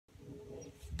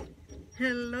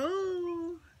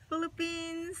Hello,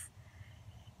 Philippines.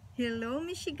 Hello,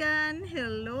 Michigan.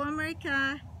 Hello,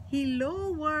 America.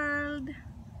 Hello, world.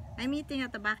 I'm eating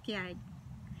at the backyard.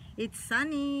 It's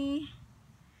sunny.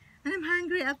 And I'm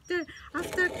hungry after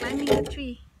climbing the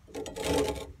tree.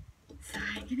 So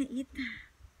I'm gonna eat.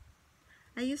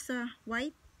 I use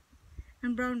white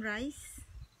and brown rice.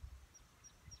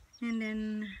 And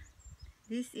then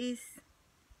this is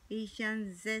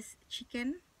Asian zest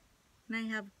chicken. And I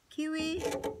have kiwi,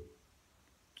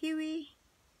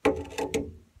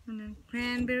 and then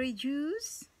cranberry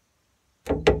juice.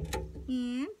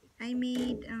 And I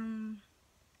made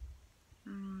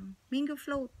mango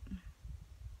float.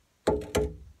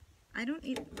 I don't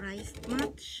eat rice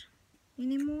much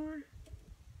anymore.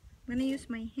 I'm gonna use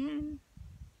my hand.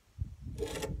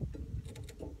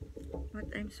 But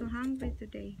I'm so hungry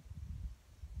today.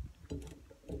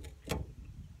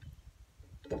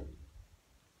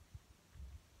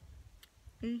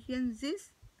 Asian this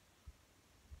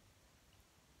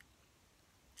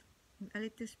a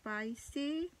little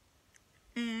spicy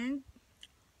and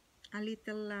a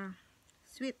little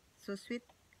sweet. So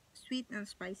sweet and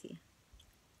spicy.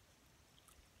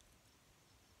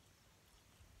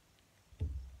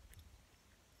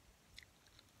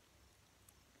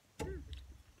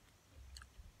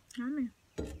 Yummy.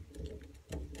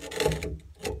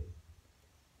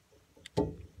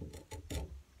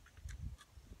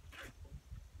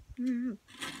 Mm.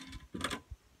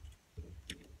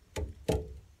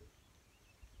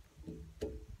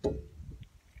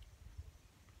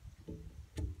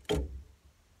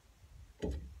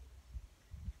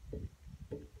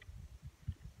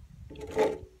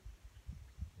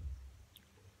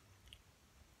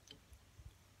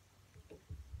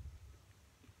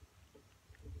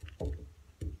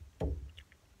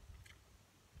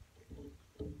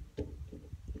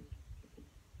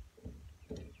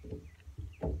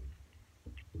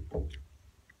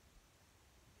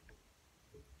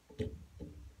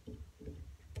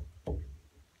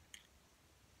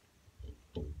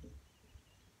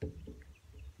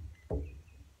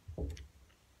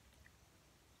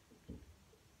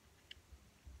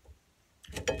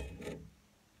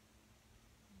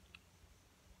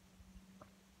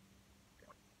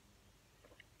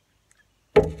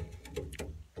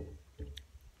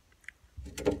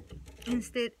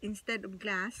 Instead of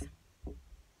glass,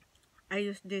 I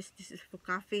use this. This is for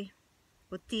coffee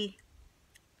or tea.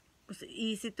 It's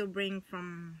easy to bring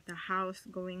from the house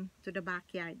going to the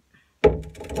backyard.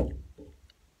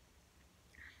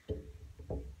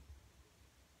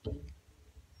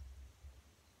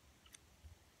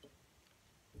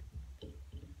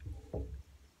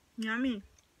 Yummy.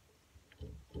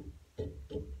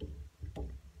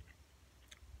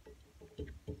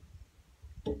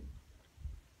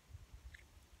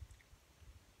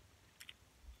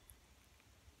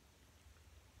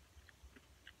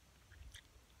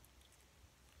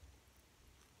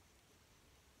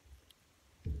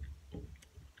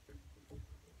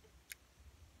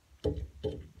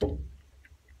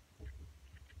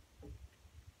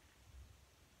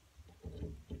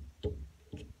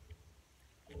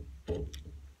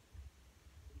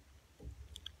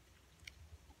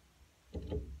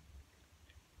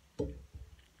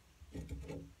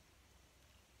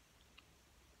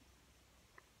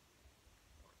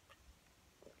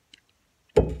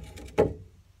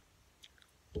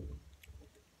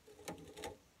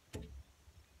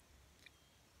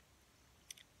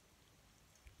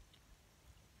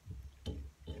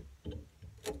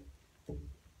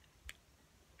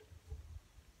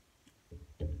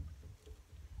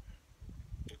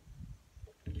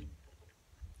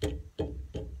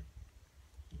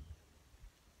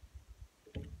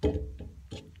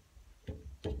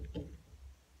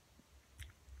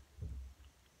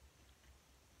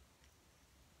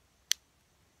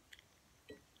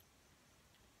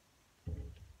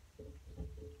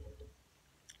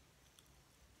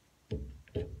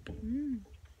 Mm.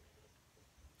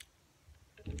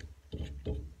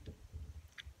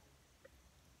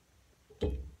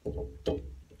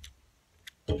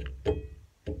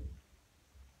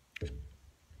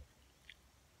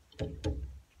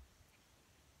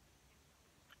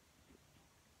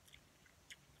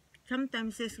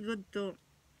 Sometimes it's good to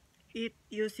eat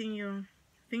using your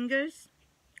fingers.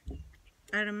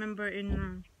 I remember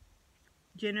in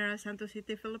General Santos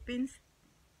City, Philippines,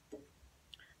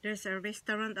 there's a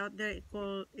restaurant out there.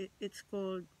 It's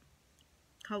called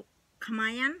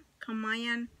Kamayan.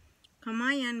 Kamayan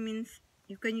means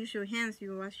you can use your hands.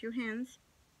 You wash your hands.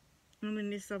 And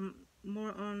then there's some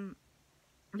more on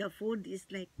the food is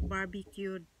like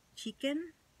barbecued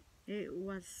chicken. It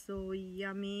was so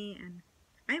yummy, and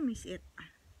I miss it.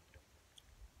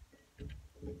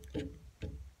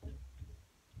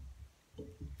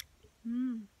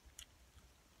 Mm.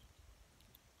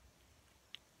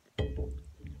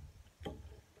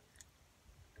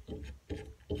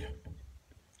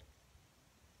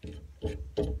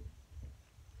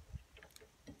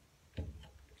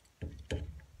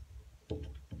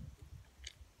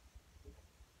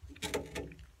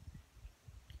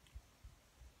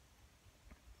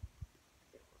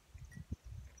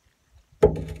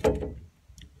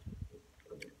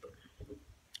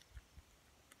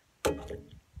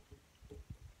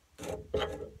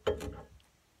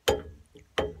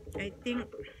 I think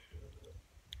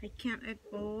I can't eat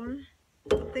all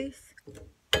of this.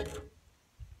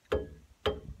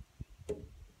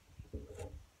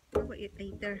 How about it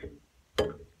later?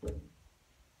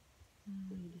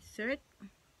 Dessert.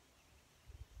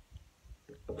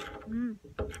 Mm.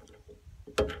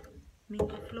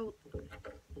 Mango float.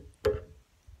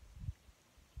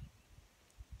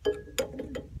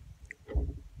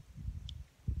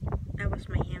 I washed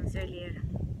my hands earlier.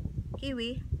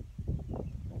 Kiwi.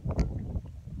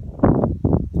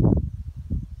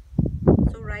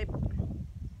 So ripe.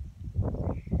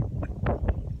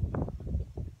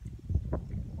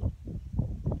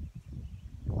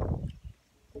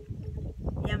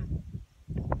 Yum.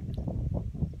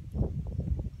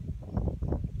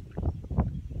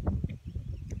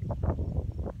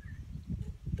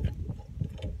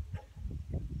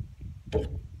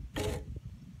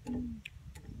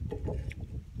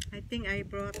 I think I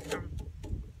brought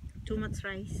too much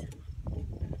rice.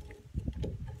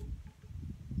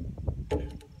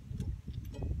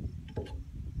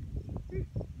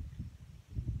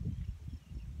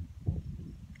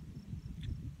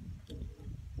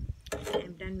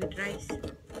 I'm done with rice.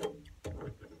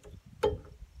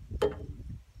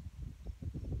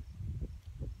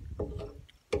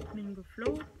 Mango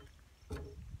float.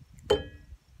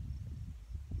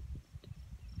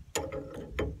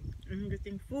 I'm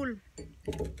getting full.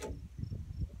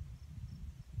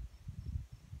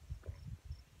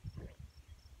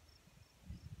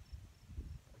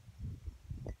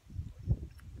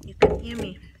 You can hear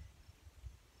me.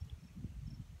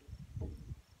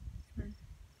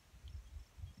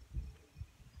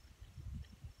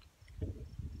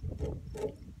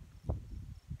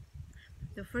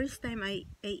 The first time I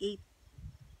ate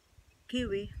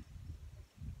kiwi,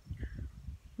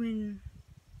 when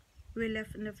we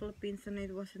left in the Philippines and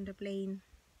it was in the plane,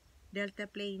 Delta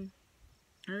plane,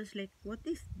 I was like, what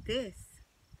is this?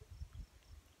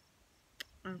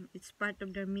 It's part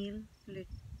of the meal. Like,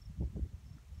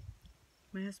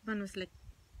 my husband was like,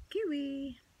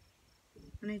 kiwi.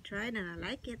 And I tried and I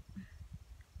like it.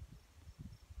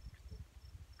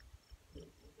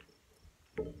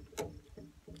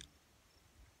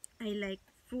 I like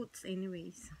fruits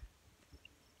anyways.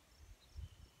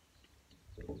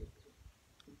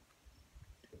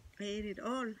 I ate it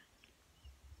all.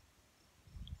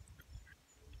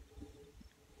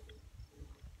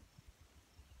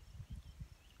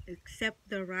 Except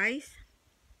the rice,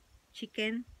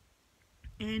 chicken,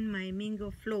 and my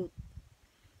mango float.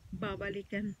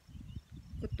 Babalikan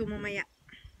ko ito mamaya.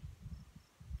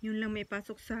 Yun lang may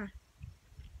pasok sa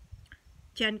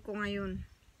tiyan ko ngayon.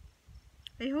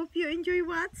 I hope you enjoy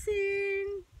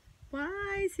watching.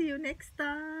 Bye! See you next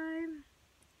time.